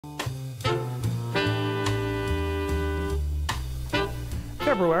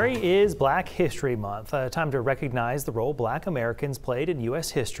February is Black History Month, a time to recognize the role Black Americans played in U.S.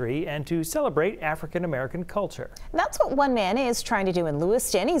 history and to celebrate African American culture. That's what one man is trying to do in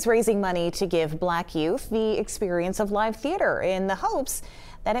Lewiston. He's raising money to give Black youth the experience of live theater in the hopes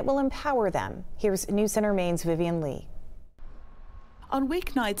that it will empower them. Here's News Center Maine's Vivian Lee. On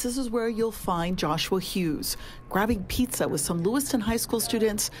weeknights, this is where you'll find Joshua Hughes grabbing pizza with some Lewiston High School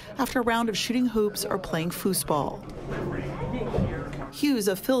students after a round of shooting hoops or playing foosball. Hughes,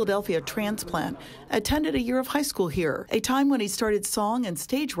 a Philadelphia transplant, attended a year of high school here, a time when he started song and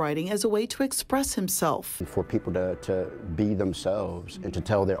stage writing as a way to express himself. For people to be themselves and to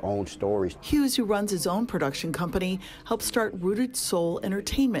tell their own stories. Hughes, who runs his own production company, helped start Rooted Soul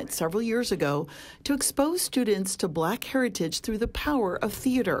Entertainment several years ago to expose students to Black heritage through the power of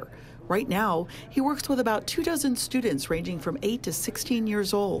theater. Right now, he works with about 24 students ranging from 8 to 16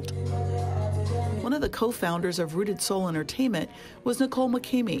 years old. One of the co-founders of Rooted Soul Entertainment was Nicole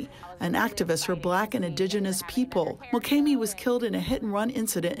McCamey, an activist for Black and Indigenous people. McCamey was killed in a hit-and-run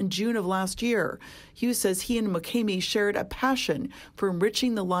incident in June of last year. Hughes says he and McCamey shared a passion for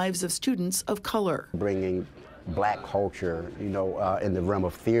enriching the lives of students of color. Bringing Black culture, in the realm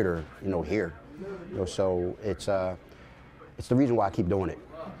of theater, here. So it's the reason why I keep doing it.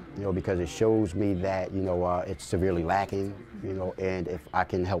 Because it shows me that, it's severely lacking, and if I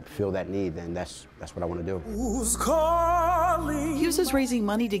can help fill that need, then that's what I want to do. Hughes is raising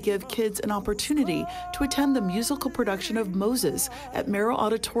money to give kids an opportunity to attend the musical production of Moses at Merrill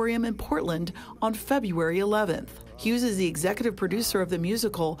Auditorium in Portland on February 11th. Hughes is the executive producer of the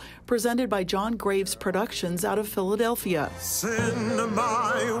musical, presented by John Graves Productions out of Philadelphia.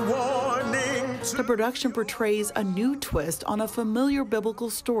 The production portrays a new twist on a familiar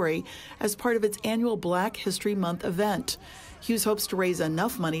biblical story as part of its annual Black History Month event. Hughes hopes to raise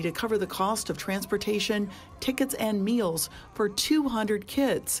enough money to cover the cost of transportation, tickets, and meals for 200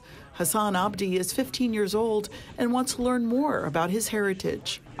 kids. Hassan Abdi is 15 years old and wants to learn more about his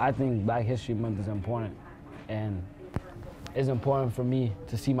heritage. I think Black History Month is important, and it's important for me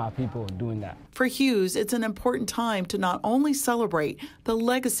to see my people doing that. For Hughes, it's an important time to not only celebrate the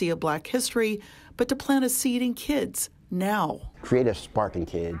legacy of Black history, but to plant a seed in kids now. Create a spark in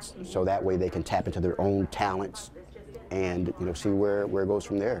kids so that way they can tap into their own talents and see where it goes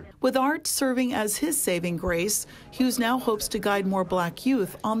from there. With art serving as his saving grace, Hughes now hopes to guide more Black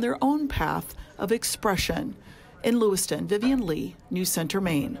youth on their own path of expression. In Lewiston, Vivian Lee, News Center,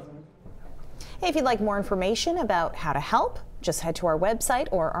 Maine. If you'd like more information about how to help, just head to our website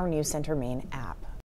or our News Center Maine app.